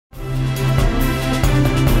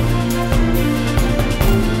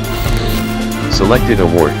Selected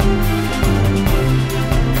award.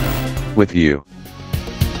 With you.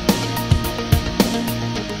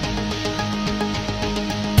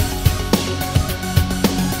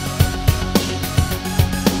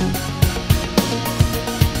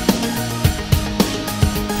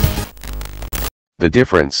 The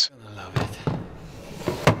difference.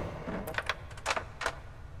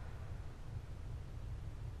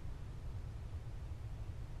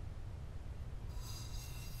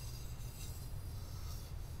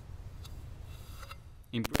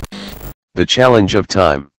 The challenge of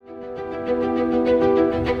time.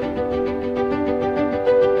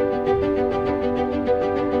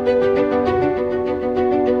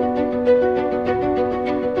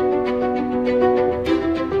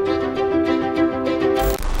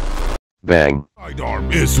 Bang.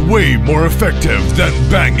 Sidearm is way more effective than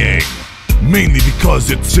banging, mainly because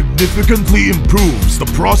it significantly improves the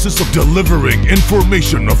process of delivering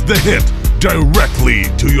information of the hit directly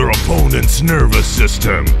to your opponent's nervous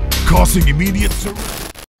system, causing immediate surrender.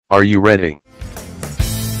 Are you ready?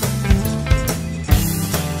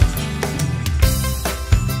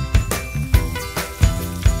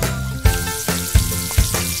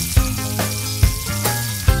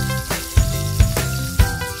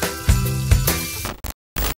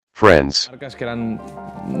 Friends. Marcas que eran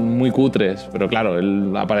muy cutres, pero claro,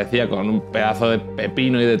 él aparecía con un pedazo de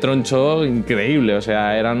pepino y de troncho increíble, o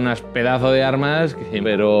sea, eran unas pedazos de armas,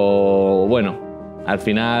 pero bueno, al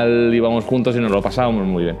final íbamos juntos y nos lo pasábamos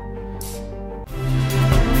muy bien.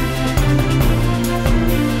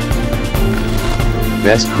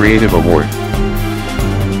 Best Creative Award.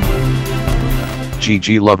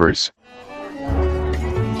 GG Lovers.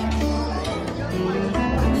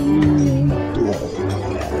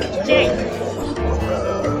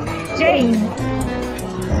 Jane.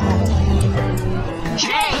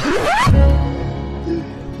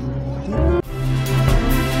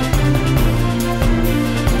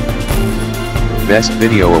 Best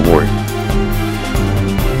Video Award.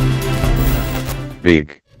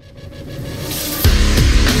 Big.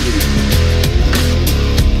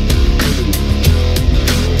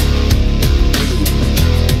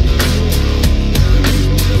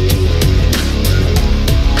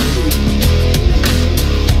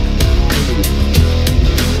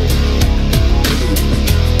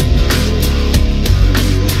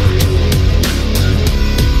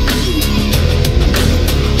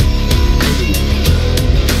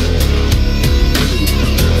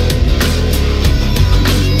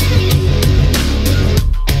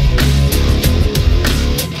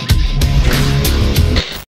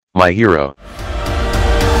 My hero.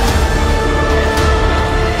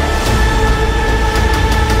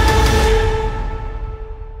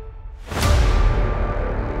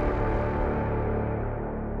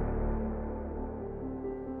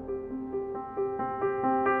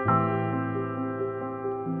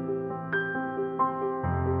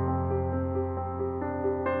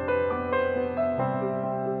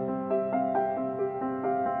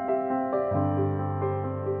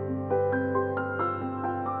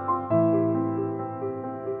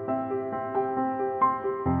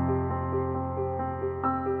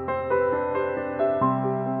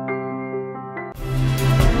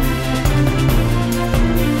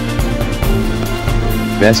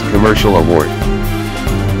 Best Commercial Award.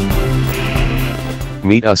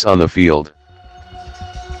 Meet us on the field.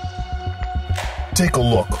 Take a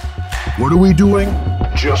look. What are we doing?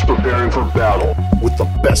 Just preparing for battle with the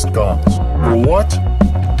best guns. For what?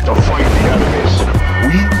 To fight the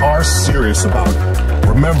enemies. We are serious about it.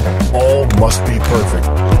 Remember, all must be perfect.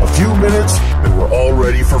 A few minutes and we're all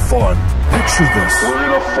ready for fun. Picture this. We're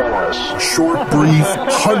in a forest. A short brief,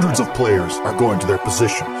 hundreds of players are going to their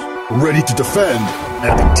positions, ready to defend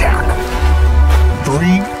and attack. 3,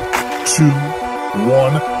 2,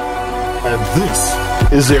 1, and this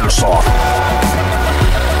is Airsoft.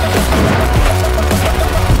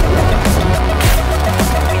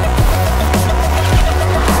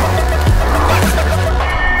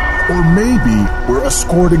 Or maybe we're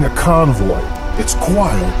escorting a convoy. It's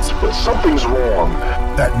quiet, but something's wrong.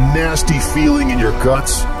 That nasty feeling in your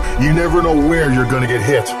guts. You never know where you're gonna get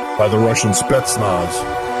hit by the Russian Spetsnaz.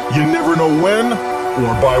 You never know when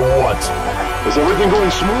or by what. Is everything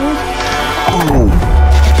going smooth? Boom!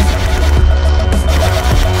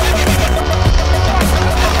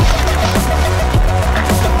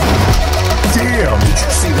 Damn, did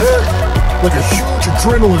you see that? Like a huge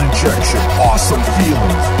adrenaline injection. Awesome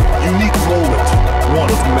feelings. Unique moment. One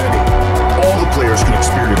of many. All the players can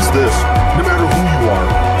experience this, no matter who you are.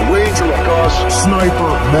 A ranger like us,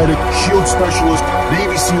 sniper, medic, shield specialist,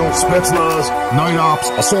 Navy SEAL, Spetsnaz, night ops,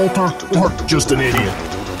 assaulter, or just an idiot.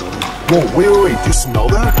 Whoa, wait, you smell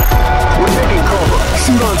that? We're taking cover.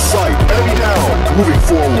 Shoot on sight. Enemy down. Moving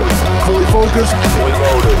forward. Fully focused. Fully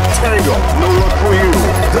loaded. Tango. No luck for you.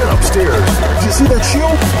 Then upstairs. Did you see that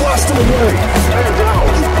shield? Blast him away. Man down.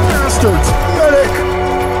 You bastards. Medic.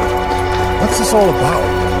 What's this all about?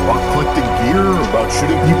 About collecting gear? About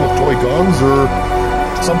shooting people with toy guns? Or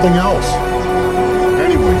something else?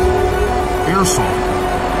 Anyway, airsoft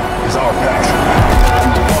is our passion.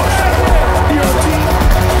 You must be our team.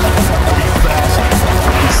 Be fast.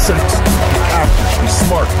 Be sexy. Be active. Be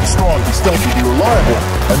smart. Be strong. Be stealthy. Be reliable.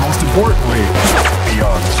 And most importantly, be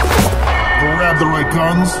honest. Grab the right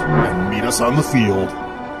guns and meet us on the field.